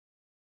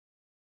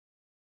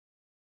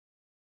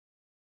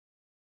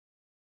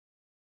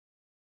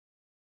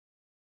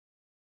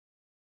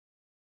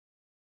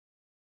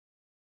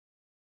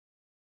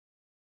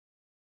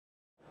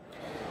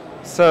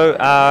So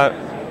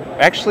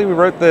actually we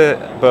wrote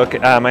the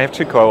book, I have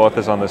two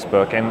co-authors on this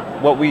book, and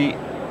what we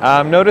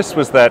noticed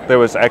was that there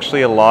was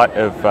actually a lot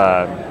of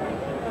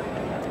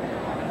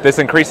this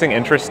increasing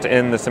interest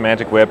in the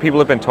semantic web. People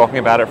have been talking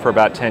about it for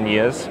about 10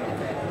 years,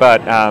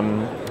 but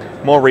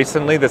more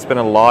recently there's been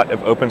a lot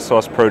of open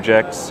source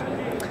projects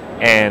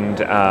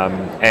and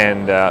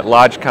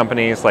large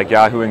companies like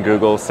Yahoo and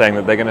Google saying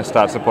that they're going to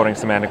start supporting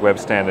semantic web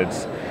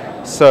standards.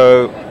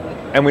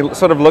 And we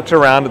sort of looked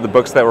around at the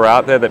books that were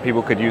out there that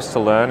people could use to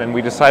learn, and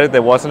we decided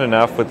there wasn't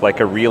enough with like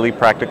a really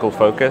practical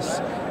focus.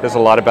 There's a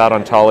lot about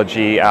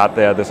ontology out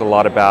there. There's a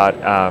lot about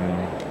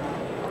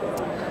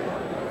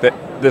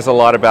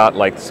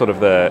like sort of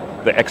the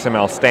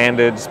XML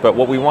standards. But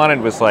what we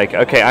wanted was like,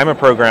 okay, I'm a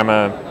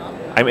programmer.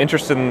 I'm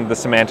interested in the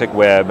semantic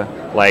web.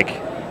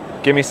 Like,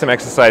 give me some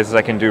exercises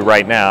I can do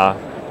right now,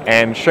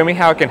 and show me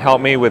how it can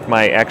help me with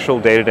my actual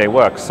day-to-day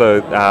work. So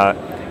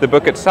the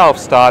book itself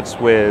starts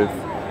with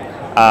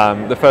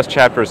the first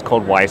chapter is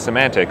called Why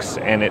Semantics,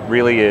 and it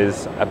really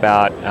is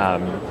about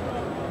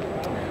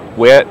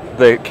where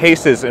the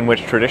cases in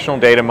which traditional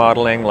data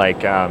modeling,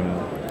 like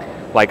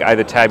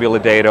either tabular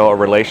data or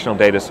relational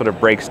data, sort of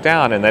breaks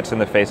down, and that's in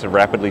the face of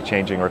rapidly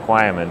changing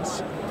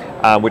requirements,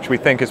 which we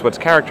think is what's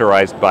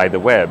characterized by the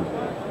web.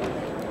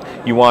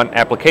 You want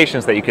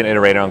applications that you can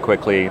iterate on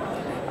quickly,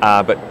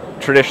 but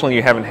traditionally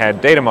you haven't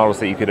had data models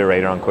that you could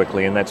iterate on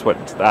quickly, and that's what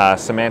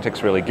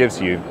semantics really gives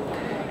you.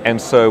 And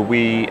so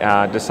we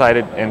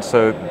decided, and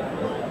so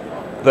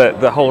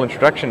the whole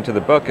introduction to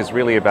the book is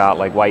really about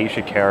like why you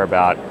should care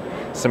about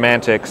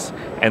semantics,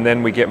 and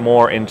then we get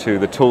more into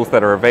the tools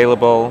that are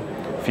available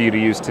for you to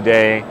use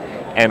today,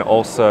 and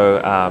also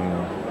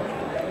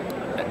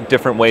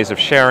different ways of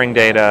sharing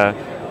data,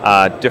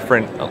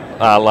 different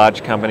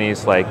large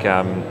companies like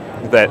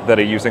that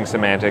are using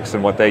semantics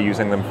and what they're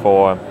using them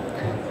for,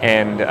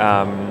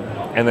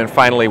 and then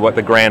finally what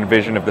the grand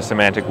vision of the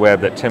semantic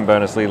web that Tim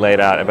Berners-Lee laid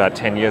out about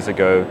 10 years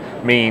ago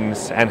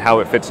means, and how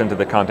it fits into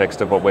the context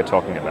of what we're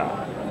talking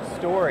about.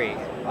 Story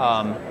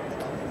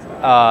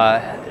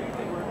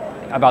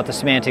about the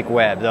semantic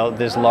web,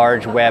 this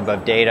large web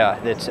of data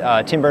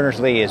that Tim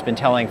Berners-Lee has been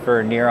telling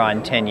for near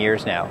on 10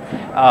 years now.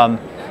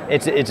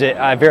 It's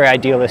a very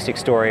idealistic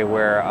story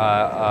where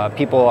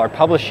people are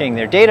publishing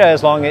their data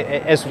as well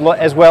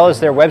as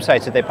their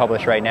websites that they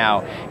publish right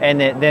now. And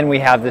then we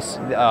have this,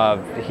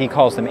 he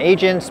calls them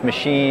agents,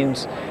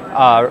 machines,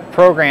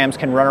 programs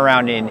can run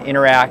around and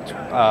interact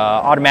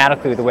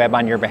automatically with the web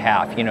on your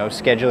behalf. You know,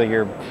 schedule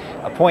your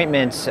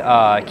appointments,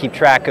 keep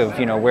track of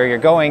where you're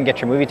going,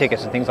 get your movie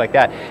tickets and things like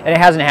that. And it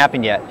hasn't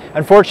happened yet,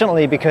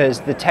 unfortunately,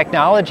 because the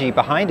technology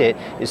behind it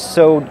is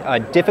so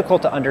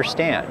difficult to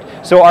understand.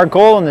 So our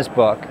goal in this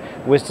book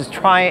was to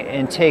try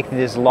and take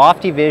this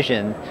lofty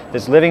vision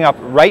that's living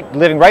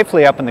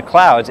rightfully up in the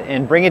clouds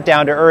and bring it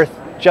down to earth,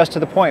 just to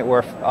the point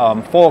where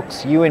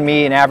folks, you and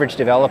me and average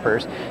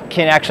developers,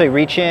 can actually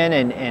reach in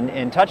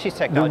and touch these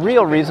technologies. The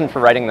real reason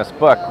for writing this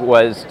book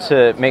was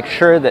to make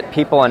sure that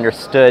people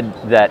understood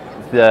that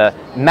the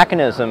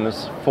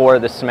mechanisms for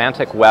the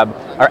semantic web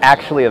are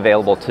actually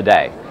available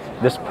today.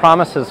 This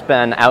promise has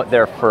been out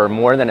there for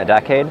more than a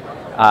decade,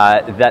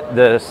 that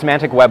the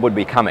semantic web would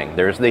be coming.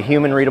 There's the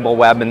human-readable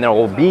web, and there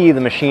will be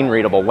the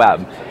machine-readable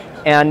web.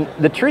 And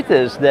the truth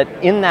is that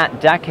in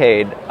that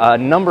decade, a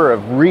number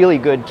of really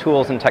good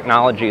tools and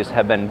technologies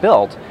have been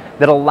built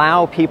that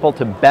allow people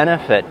to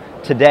benefit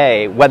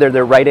today, whether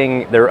they're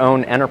writing their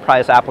own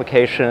enterprise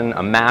application,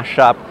 a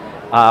mashup,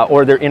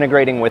 or they're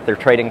integrating with their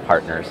trading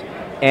partners.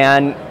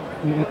 And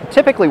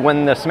typically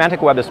when the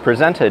semantic web is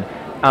presented,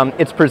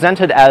 it's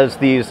presented as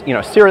these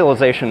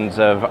serializations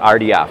of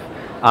RDF,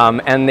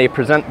 and they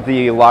present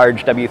the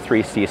large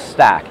W3C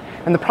stack.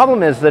 And the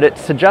problem is that it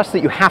suggests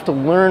that you have to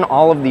learn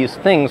all of these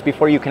things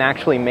before you can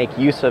actually make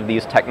use of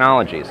these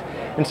technologies.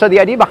 And so the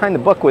idea behind the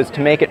book was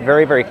to make it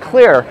very, very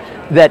clear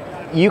that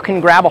you can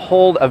grab a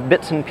hold of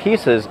bits and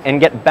pieces and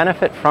get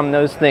benefit from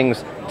those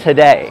things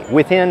today,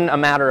 within a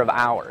matter of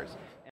hours.